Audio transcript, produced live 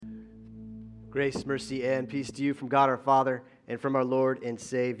Grace, mercy, and peace to you from God our Father and from our Lord and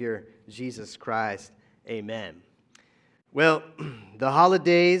Savior, Jesus Christ. Amen. Well, the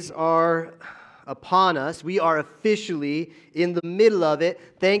holidays are upon us. We are officially in the middle of it.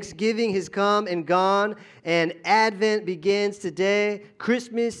 Thanksgiving has come and gone, and Advent begins today.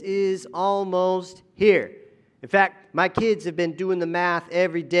 Christmas is almost here. In fact, my kids have been doing the math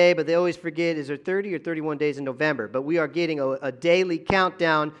every day, but they always forget, is there 30 or 31 days in November? But we are getting a daily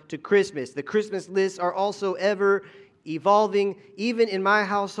countdown to Christmas. The Christmas lists are also ever evolving. Even in my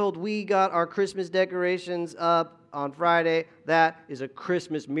household, we got our Christmas decorations up on Friday. That is a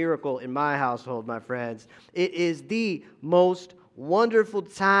Christmas miracle in my household, my friends. It is the most wonderful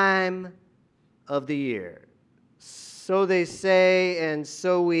time of the year. So they say, and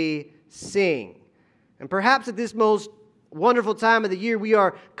so we sing. And perhaps at this most wonderful time of the year, we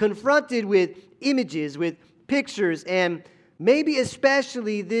are confronted with images, with pictures, and maybe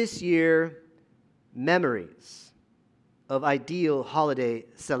especially this year, memories of ideal holiday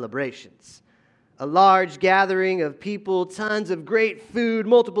celebrations. A large gathering of people, tons of great food,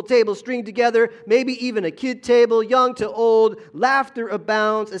 multiple tables stringed together, maybe even a kid table, young to old, laughter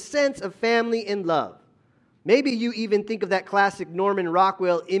abounds, a sense of family and love. Maybe you even think of that classic Norman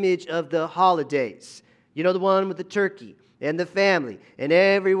Rockwell image of the holidays. You know, the one with the turkey and the family, and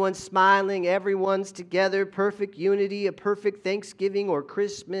everyone's smiling, everyone's together, perfect unity, a perfect Thanksgiving or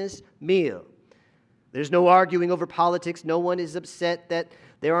Christmas meal. There's no arguing over politics. No one is upset that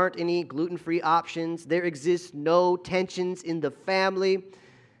there aren't any gluten-free options. There exists no tensions in the family,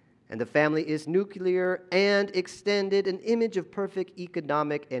 and the family is nuclear and extended, an image of perfect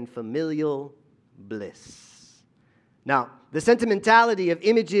economic and familial bliss. Now, the sentimentality of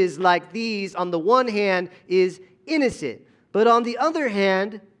images like these, on the one hand, is innocent, but on the other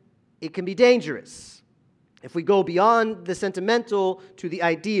hand, it can be dangerous if we go beyond the sentimental to the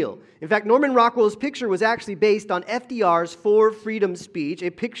ideal. In fact, Norman Rockwell's picture was actually based on FDR's For Freedom speech,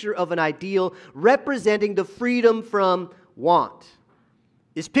 a picture of an ideal representing the freedom from want.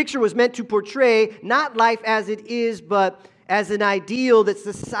 This picture was meant to portray not life as it is, but as an ideal that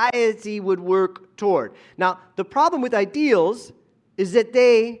society would work toward. Now, the problem with ideals is that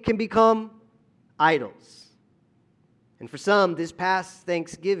they can become idols. And for some, this past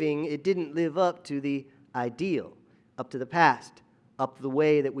Thanksgiving, it didn't live up to the ideal, up to the past, up to the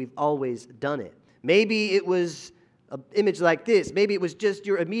way that we've always done it. Maybe it was an image like this. Maybe it was just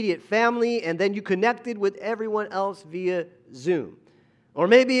your immediate family, and then you connected with everyone else via Zoom. Or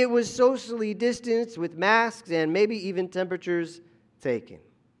maybe it was socially distanced with masks and maybe even temperatures taken.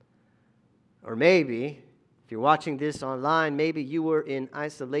 Or maybe, if you're watching this online, maybe you were in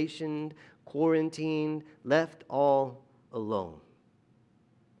isolation, quarantined, left all alone.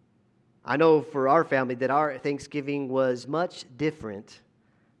 I know for our family that our Thanksgiving was much different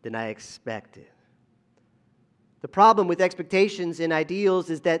than I expected. The problem with expectations and ideals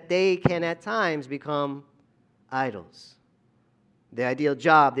is that they can at times become idols. The ideal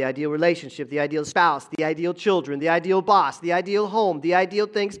job, the ideal relationship, the ideal spouse, the ideal children, the ideal boss, the ideal home, the ideal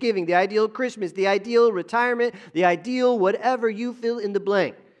Thanksgiving, the ideal Christmas, the ideal retirement, the ideal whatever you fill in the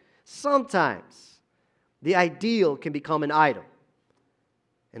blank. Sometimes the ideal can become an idol.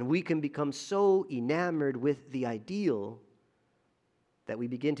 And we can become so enamored with the ideal that we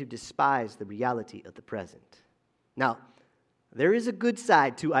begin to despise the reality of the present. Now, there is a good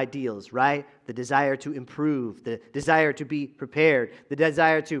side to ideals, right? The desire to improve, the desire to be prepared, the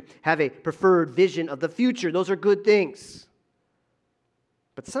desire to have a preferred vision of the future. Those are good things.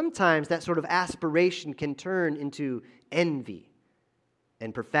 But sometimes that sort of aspiration can turn into envy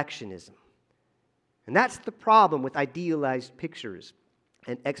and perfectionism. And that's the problem with idealized pictures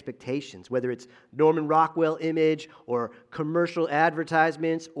and expectations, whether it's Norman Rockwell image or commercial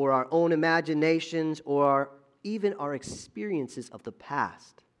advertisements or our own imaginations or even our experiences of the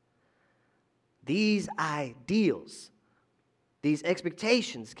past. These ideals, these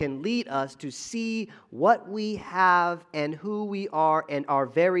expectations can lead us to see what we have and who we are and our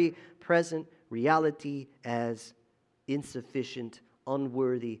very present reality as insufficient,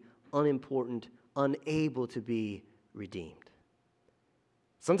 unworthy, unimportant, unable to be redeemed.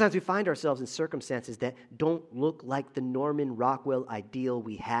 Sometimes we find ourselves in circumstances that don't look like the Norman Rockwell ideal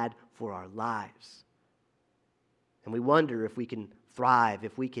we had for our lives. And we wonder if we can thrive,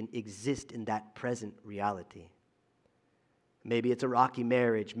 if we can exist in that present reality. Maybe it's a rocky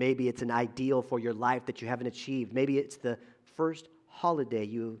marriage. Maybe it's an ideal for your life that you haven't achieved. Maybe it's the first holiday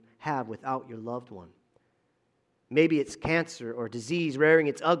you have without your loved one. Maybe it's cancer or disease rearing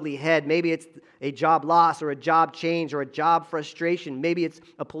its ugly head. Maybe it's a job loss or a job change or a job frustration. Maybe it's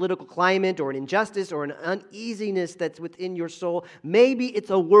a political climate or an injustice or an uneasiness that's within your soul. Maybe it's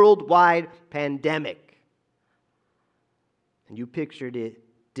a worldwide pandemic. And you pictured it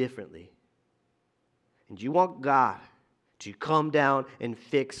differently. And you want God to come down and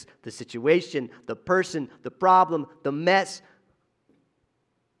fix the situation, the person, the problem, the mess,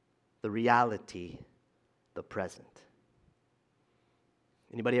 the reality, the present.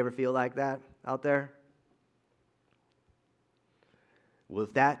 Anybody ever feel like that out there? Well,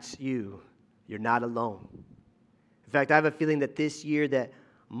 if that's you, you're not alone. In fact, I have a feeling that this year that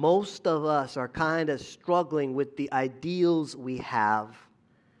most of us are kind of struggling with the ideals we have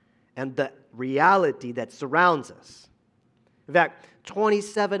and the reality that surrounds us. In fact,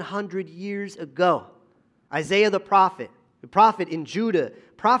 2,700 years ago, Isaiah the prophet in Judah,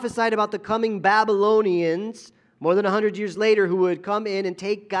 prophesied about the coming Babylonians more than 100 years later who would come in and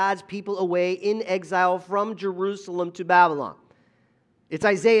take God's people away in exile from Jerusalem to Babylon. It's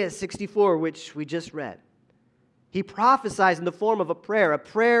Isaiah 64, which we just read. He prophesies in the form of a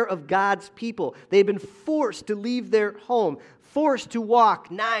prayer of God's people. They've been forced to leave their home, forced to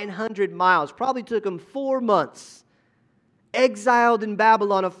walk 900 miles. Probably took them 4 months. Exiled in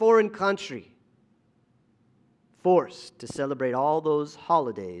Babylon, a foreign country. Forced to celebrate all those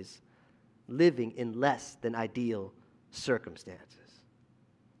holidays, living in less than ideal circumstances.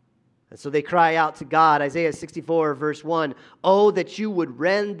 And so they cry out to God, Isaiah 64, verse 1, "Oh, that you would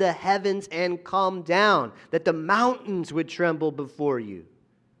rend the heavens and come down, that the mountains would tremble before you."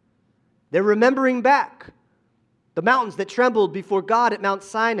 They're remembering back the mountains that trembled before God at Mount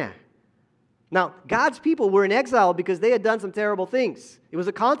Sinai. Now, God's people were in exile because they had done some terrible things. It was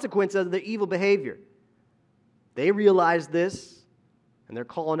a consequence of their evil behavior. They realized this, and they're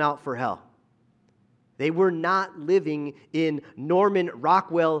calling out for help. They were not living in Norman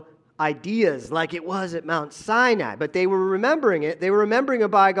Rockwell ideas like it was at Mount Sinai, but they were remembering it. They were remembering a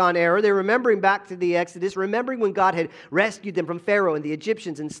bygone era. They were remembering back to the Exodus, remembering when God had rescued them from Pharaoh and the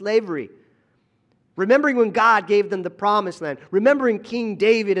Egyptians in slavery. Remembering when God gave them the promised land. Remembering King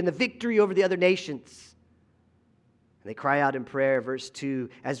David and the victory over the other nations. And they cry out in prayer, verse 2,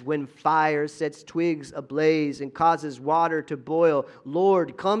 "As when fire sets twigs ablaze and causes water to boil,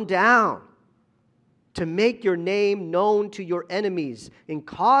 Lord, come down to make your name known to your enemies and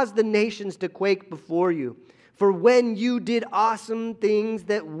cause the nations to quake before you. For when you did awesome things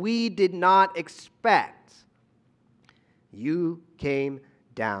that we did not expect, you came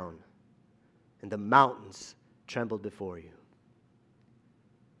down and the mountains trembled before you."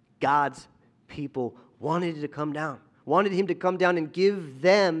 God's people wanted to come down, wanted him to come down and give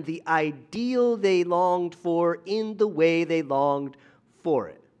them the ideal they longed for in the way they longed for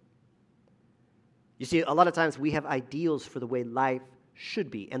it. You see, a lot of times we have ideals for the way life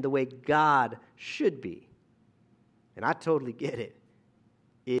should be and the way God should be. And I totally get it.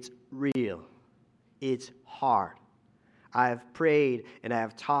 It's real. It's hard. I have prayed and I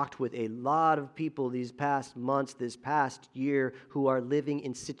have talked with a lot of people these past months, this past year, who are living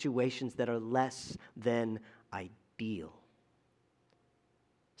in situations that are less than ideal.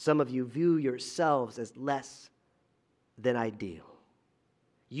 Some of you view yourselves as less than ideal.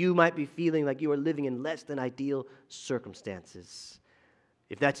 You might be feeling like you are living in less than ideal circumstances.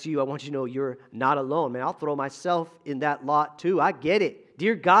 If that's you, I want you to know you're not alone. Man, I'll throw myself in that lot too. I get it.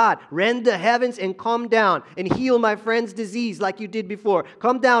 Dear God, rend the heavens and come down and heal my friend's disease like you did before.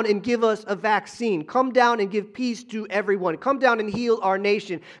 Come down and give us a vaccine. Come down and give peace to everyone. Come down and heal our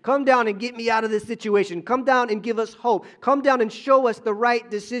nation. Come down and get me out of this situation. Come down and give us hope. Come down and show us the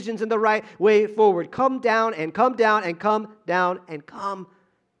right decisions and the right way forward. Come down and come down and come down and come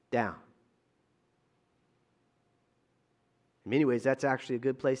down. In many ways, that's actually a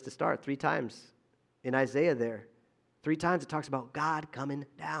good place to start. 3 times in Isaiah there. 3 times it talks about God coming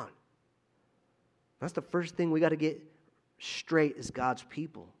down. That's the first thing we got to get straight as God's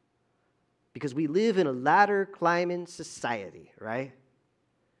people. Because we live in a ladder climbing society, right?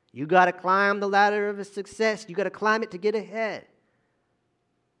 You got to climb the ladder of success. You got to climb it to get ahead.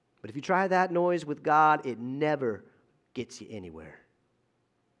 But if you try that noise with God, it never gets you anywhere.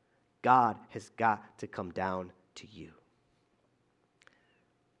 God has got to come down to you.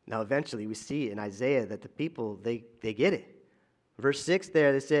 Now, eventually, we see in Isaiah that the people, they get it. Verse 6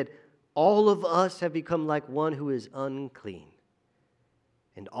 there, they said, "All of us have become like one who is unclean,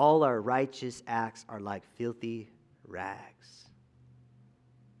 and all our righteous acts are like filthy rags."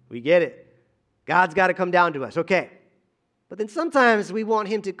 We get it. God's got to come down to us, okay. But then sometimes we want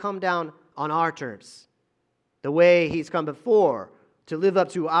him to come down on our terms, the way he's come before, to live up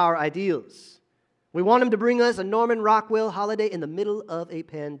to our ideals. We want him to bring us a Norman Rockwell holiday in the middle of a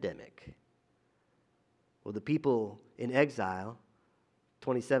pandemic. Well, the people in exile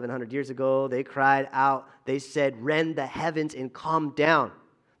 2,700 years ago, they cried out. They said, rend the heavens and come down.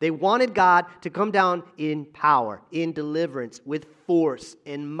 They wanted God to come down in power, in deliverance, with force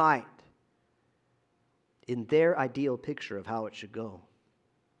and might, in their ideal picture of how it should go.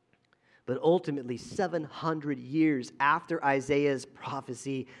 But ultimately, 700 years after Isaiah's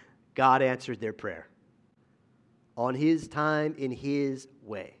prophecy, God answered their prayer on his time, in his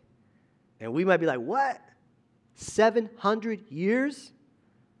way. And we might be like, what? 700 years?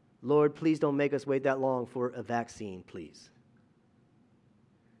 Lord, please don't make us wait that long for a vaccine, please.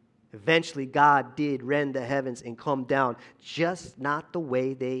 Eventually, God did rend the heavens and come down, just not the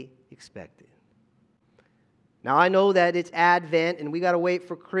way they expected. Now, I know that it's Advent and we got to wait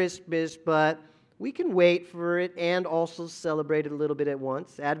for Christmas, but we can wait for it and also celebrate it a little bit at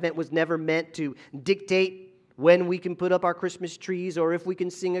once. Advent was never meant to dictate when we can put up our Christmas trees or if we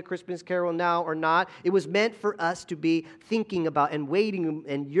can sing a Christmas carol now or not. It was meant for us to be thinking about and waiting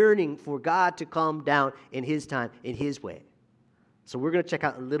and yearning for God to come down in his time, in his way. So we're going to check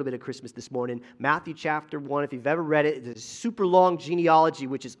out a little bit of Christmas this morning. Matthew chapter 1, if you've ever read it, it's a super long genealogy,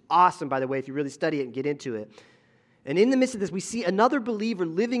 which is awesome, by the way, if you really study it and get into it. And in the midst of this, we see another believer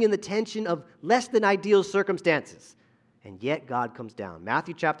living in the tension of less than ideal circumstances. And yet God comes down.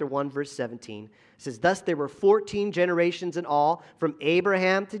 Matthew chapter 1, verse 17 says, thus there were 14 generations in all, from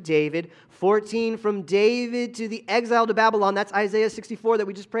Abraham to David, 14 from David to the exile to Babylon. That's Isaiah 64 that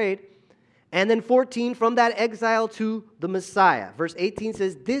we just prayed. And then 14 from that exile to the Messiah. Verse 18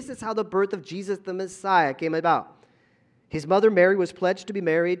 says, this is how the birth of Jesus the Messiah came about. His mother Mary was pledged to be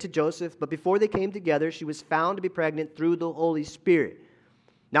married to Joseph, but before they came together, she was found to be pregnant through the Holy Spirit.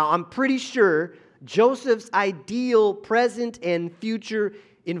 Now, I'm pretty sure Joseph's ideal present and future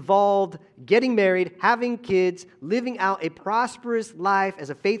involved getting married, having kids, living out a prosperous life as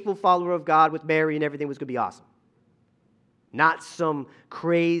a faithful follower of God with Mary, and everything was going to be awesome. Not some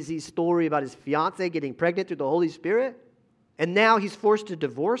crazy story about his fiance getting pregnant through the Holy Spirit, and now he's forced to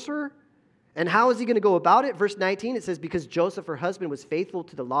divorce her. And how is he going to go about it? Verse 19, it says, because Joseph, her husband, was faithful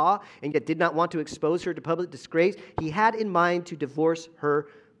to the law and yet did not want to expose her to public disgrace, he had in mind to divorce her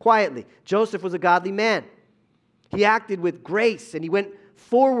quietly. Joseph was a godly man. He acted with grace and he went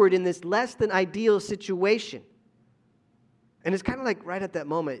forward in this less than ideal situation. And it's kind of like right at that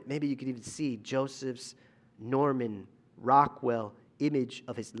moment, maybe you could even see Joseph's Norman Rockwell image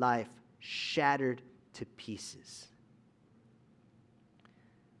of his life shattered to pieces.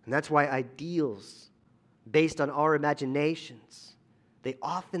 And that's why ideals based on our imaginations, they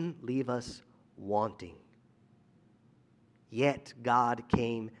often leave us wanting. Yet God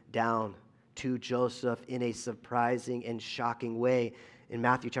came down to Joseph in a surprising and shocking way. In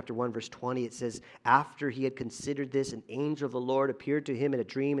Matthew chapter 1, verse 20, it says, after he had considered this, an angel of the Lord appeared to him in a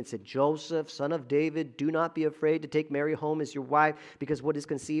dream and said, Joseph, son of David, do not be afraid to take Mary home as your wife, because what is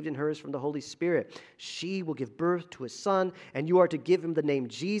conceived in her is from the Holy Spirit. She will give birth to a son, and you are to give him the name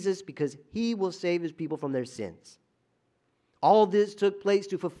Jesus, because he will save his people from their sins. All this took place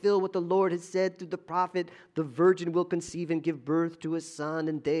to fulfill what the Lord had said through the prophet, the virgin will conceive and give birth to a son,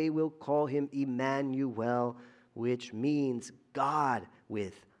 and they will call him Emmanuel, which means God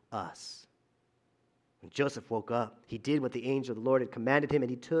with us. When Joseph woke up, he did what the angel of the Lord had commanded him, and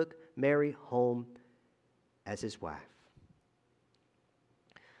he took Mary home as his wife.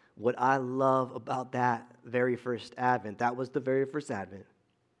 What I love about that very first Advent, that was the very first Advent,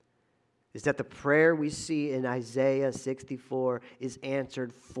 is that the prayer we see in Isaiah 64 is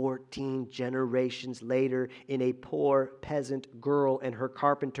answered 14 generations later in a poor peasant girl and her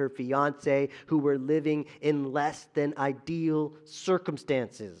carpenter fiance who were living in less than ideal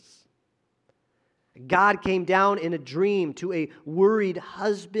circumstances. God came down in a dream to a worried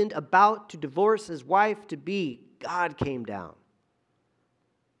husband about to divorce his wife-to-be. God came down.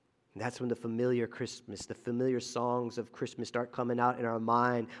 And that's when the familiar Christmas, the familiar songs of Christmas start coming out in our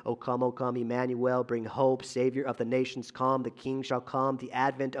mind. O come, Emmanuel, bring hope, Savior of the nations come, the King shall come, the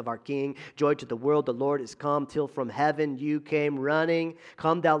advent of our King. Joy to the world, the Lord is come, till from heaven you came running.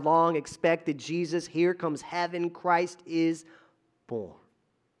 Come thou long expected Jesus, here comes heaven, Christ is born.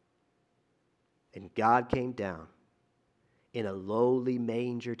 And God came down in a lowly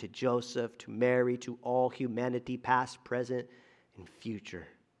manger to Joseph, to Mary, to all humanity, past, present, and future,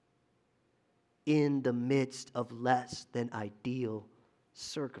 in the midst of less than ideal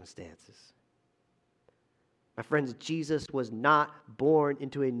circumstances. My friends, Jesus was not born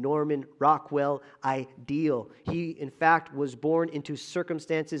into a Norman Rockwell ideal. He, in fact, was born into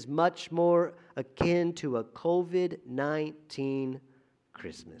circumstances much more akin to a COVID-19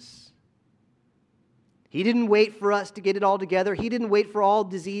 Christmas. He didn't wait for us to get it all together. He didn't wait for all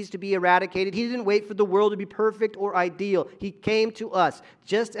disease to be eradicated. He didn't wait for the world to be perfect or ideal. He came to us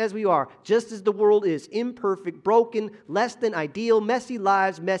just as we are, just as the world is, imperfect, broken, less than ideal, messy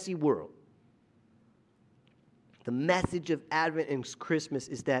lives, messy world. The message of Advent and Christmas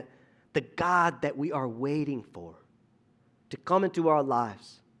is that the God that we are waiting for to come into our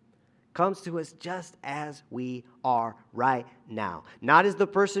lives comes to us just as we are right now. Not as the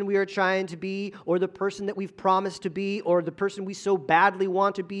person we are trying to be, or the person that we've promised to be, or the person we so badly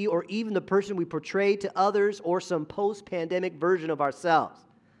want to be, or even the person we portray to others, or some post-pandemic version of ourselves.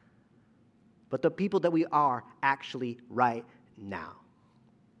 But the people that we are actually right now.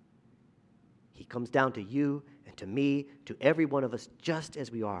 He comes down to you and to me, to every one of us, just as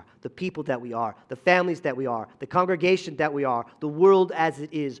we are. The people that we are, the families that we are, the congregation that we are, the world as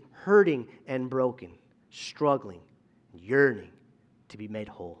it is, hurting and broken, struggling, yearning to be made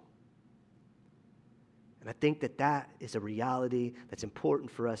whole. And I think that that is a reality that's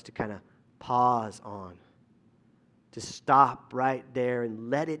important for us to kind of pause on, to stop right there and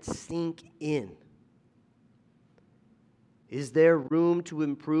let it sink in. Is there room to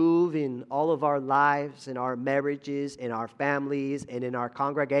improve in all of our lives, in our marriages, in our families, and in our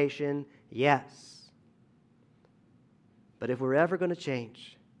congregation? Yes. But if we're ever going to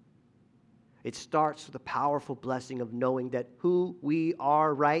change, it starts with the powerful blessing of knowing that who we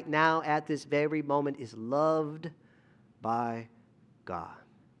are right now at this very moment is loved by God.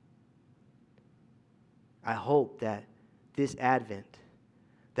 I hope that this Advent,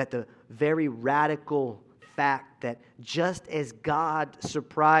 that the very radical fact that just as God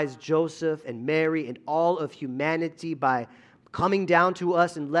surprised Joseph and Mary and all of humanity by coming down to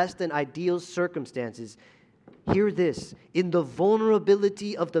us in less than ideal circumstances, hear this, in the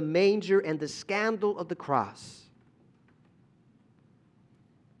vulnerability of the manger and the scandal of the cross,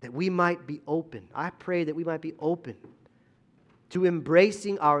 that we might be open. I pray that we might be open to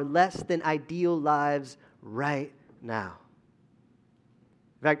embracing our less than ideal lives right now.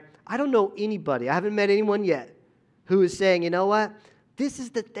 In fact, I don't know anybody, I haven't met anyone yet, who is saying, you know what? This is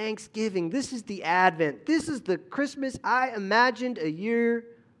the Thanksgiving, this is the Advent, this is the Christmas I imagined a year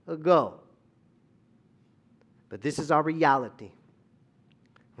ago. But this is our reality.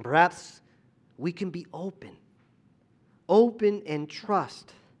 And perhaps we can be open and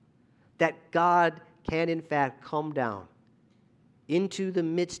trust that God can in fact come down into the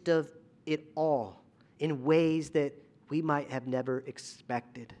midst of it all in ways that we might have never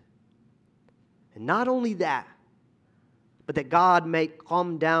expected. And not only that, but that God may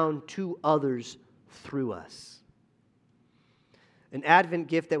come down to others through us. An Advent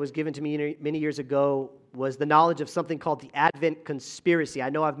gift that was given to me many years ago was the knowledge of something called the Advent conspiracy. I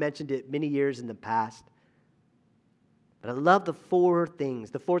know I've mentioned it many years in the past. But I love the four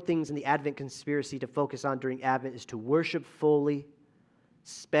things. The four things in the Advent conspiracy to focus on during Advent is to worship fully,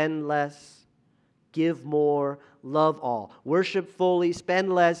 spend less, give more, love all. Worship fully,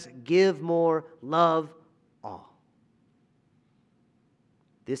 spend less, give more, love all.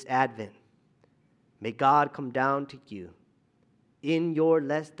 This Advent, may God come down to you in your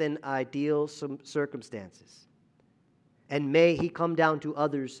less than ideal circumstances. And may He come down to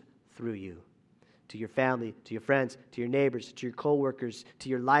others through you, to your family, to your friends, to your neighbors, to your coworkers, to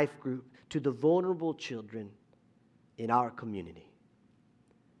your life group, to the vulnerable children in our community.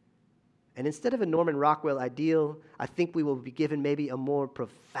 And instead of a Norman Rockwell ideal, I think we will be given maybe a more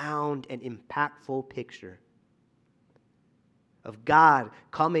profound and impactful picture of God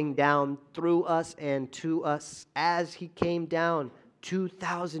coming down through us and to us as He came down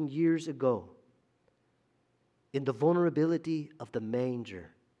 2,000 years ago in the vulnerability of the manger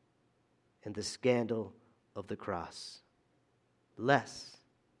and the scandal of the cross. Less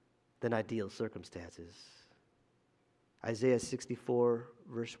than ideal circumstances. Isaiah 64,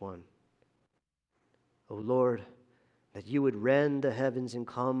 verse 1. O Lord, that you would rend the heavens and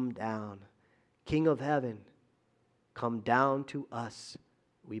come down. King of heaven, come down to us,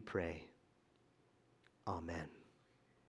 we pray. Amen.